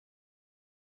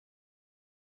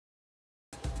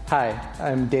Hi,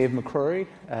 I'm Dave McCrory,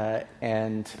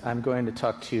 and I'm going to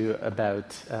talk to you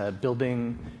about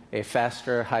building a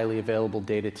faster, highly available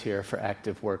data tier for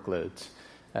active workloads,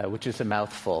 which is a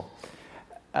mouthful.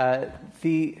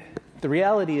 The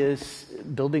reality is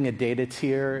building a data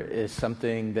tier is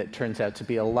something that turns out to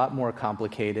be a lot more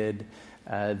complicated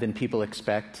than people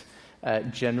expect.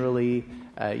 Generally,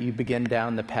 you begin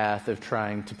down the path of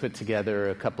trying to put together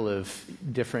a couple of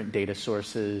different data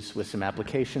sources with some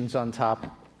applications on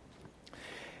top.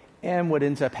 And what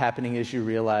ends up happening is you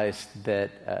realize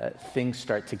that things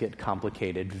start to get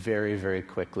complicated very, very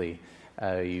quickly.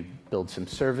 You build some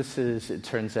services. It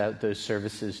turns out those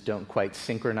services don't quite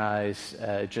synchronize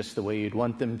just the way you'd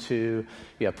want them to.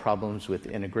 You have problems with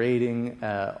integrating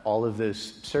all of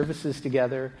those services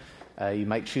together. You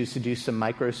might choose to do some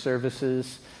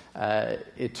microservices.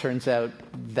 It turns out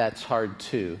that's hard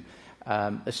too,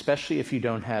 especially if you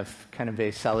don't have kind of a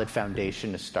solid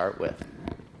foundation to start with.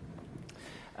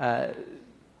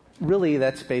 Really,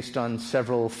 that's based on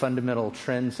several fundamental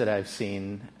trends that I've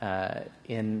seen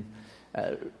in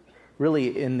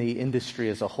the industry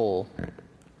as a whole.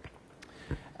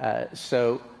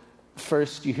 So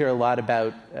first, you hear a lot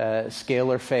about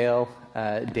scale or fail.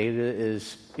 Data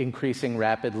is increasing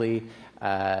rapidly.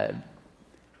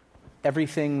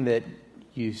 Everything that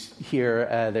you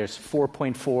hear, there's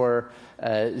 4.4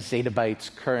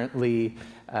 zettabytes currently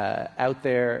out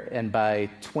there, and by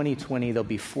 2020 there'll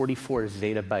be 44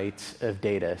 zettabytes of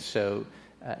data. So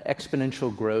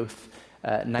exponential growth.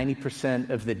 90%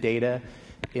 of the data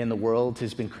in the world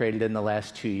has been created in the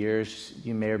last 2 years.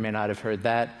 You may or may not have heard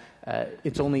that.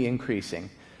 It's only increasing.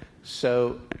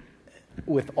 So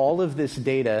with all of this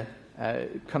data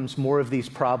comes more of these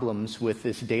problems with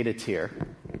this data tier.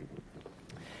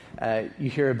 You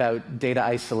hear about data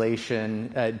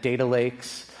isolation, data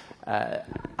lakes.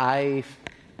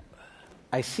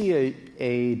 I see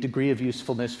a degree of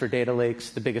usefulness for data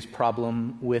lakes. The biggest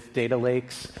problem with data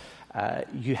lakes,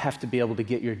 you have to be able to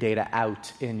get your data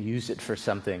out and use it for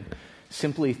something.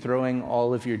 Simply throwing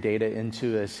all of your data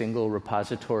into a single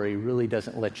repository really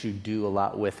doesn't let you do a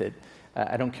lot with it.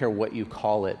 I don't care what you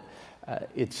call it.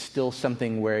 It's still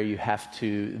something where you have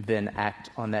to then act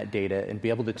on that data and be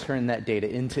able to turn that data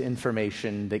into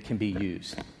information that can be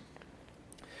used,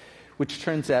 which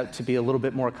turns out to be a little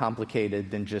bit more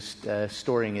complicated than just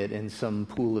storing it in some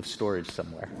pool of storage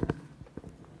somewhere.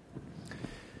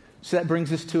 So that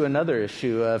brings us to another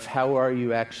issue of how are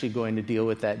you actually going to deal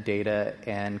with that data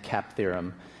and CAP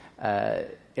theorem.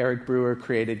 Eric Brewer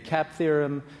created CAP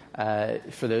theorem.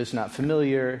 For those not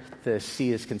familiar, the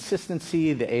C is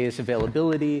consistency, the A is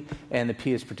availability, and the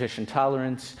P is partition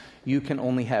tolerance. You can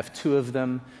only have two of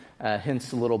them, hence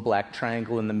the little black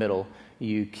triangle in the middle.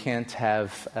 You can't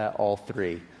have all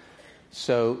three.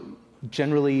 So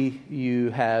generally,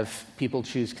 you have people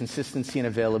choose consistency and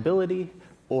availability,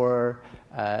 or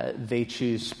they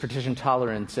choose partition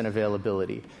tolerance and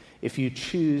availability. If you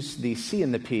choose the C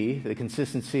and the P, the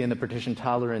consistency and the partition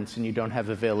tolerance, and you don't have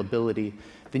availability,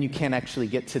 then you can't actually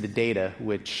get to the data,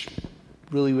 which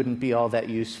really wouldn't be all that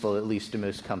useful, at least to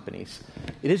most companies.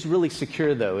 It is really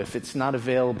secure, though. If it's not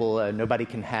available, nobody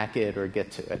can hack it or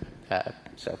get to it.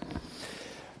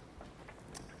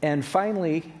 And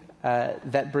finally,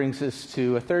 that brings us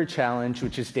to a third challenge,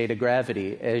 which is data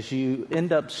gravity. As you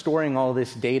end up storing all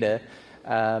this data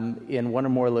in one or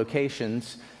more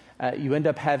locations, you end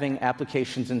up having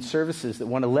applications and services that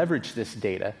want to leverage this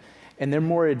data, and they're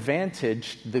more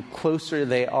advantaged the closer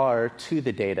they are to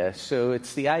the data. So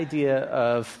it's the idea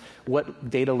of what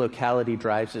data locality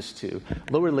drives us to: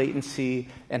 lower latency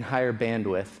and higher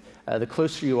bandwidth. The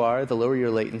closer you are, the lower your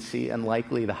latency, and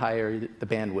likely the higher the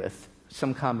bandwidth,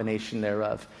 some combination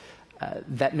thereof.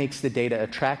 That makes the data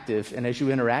attractive, and as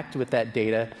you interact with that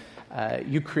data,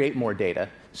 you create more data.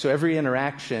 So every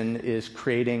interaction is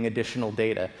creating additional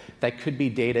data. That could be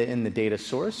data in the data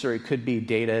source, or it could be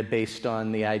data based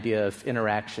on the idea of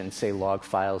interaction, say log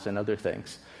files and other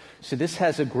things. So this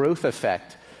has a growth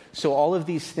effect. So all of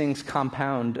these things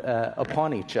compound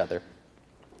upon each other.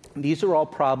 These are all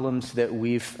problems that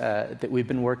we've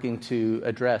been working to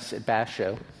address at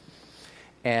Basho.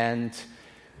 And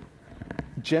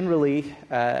generally,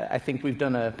 I think we've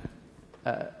done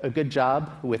a good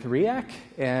job with REAC,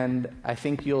 and I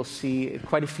think you'll see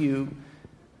quite a few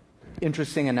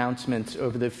interesting announcements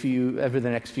over the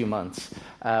next few months.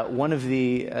 One of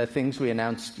the things we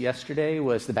announced yesterday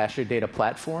was the Basho Data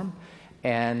Platform,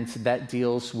 and that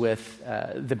deals with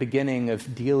the beginning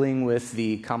of dealing with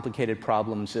the complicated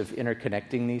problems of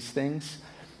interconnecting these things.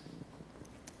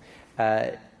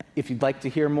 If you'd like to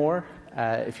hear more,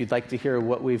 if you'd like to hear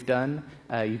what we've done,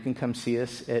 you can come see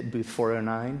us at booth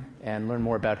 409 and learn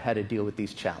more about how to deal with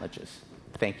these challenges.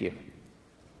 Thank you.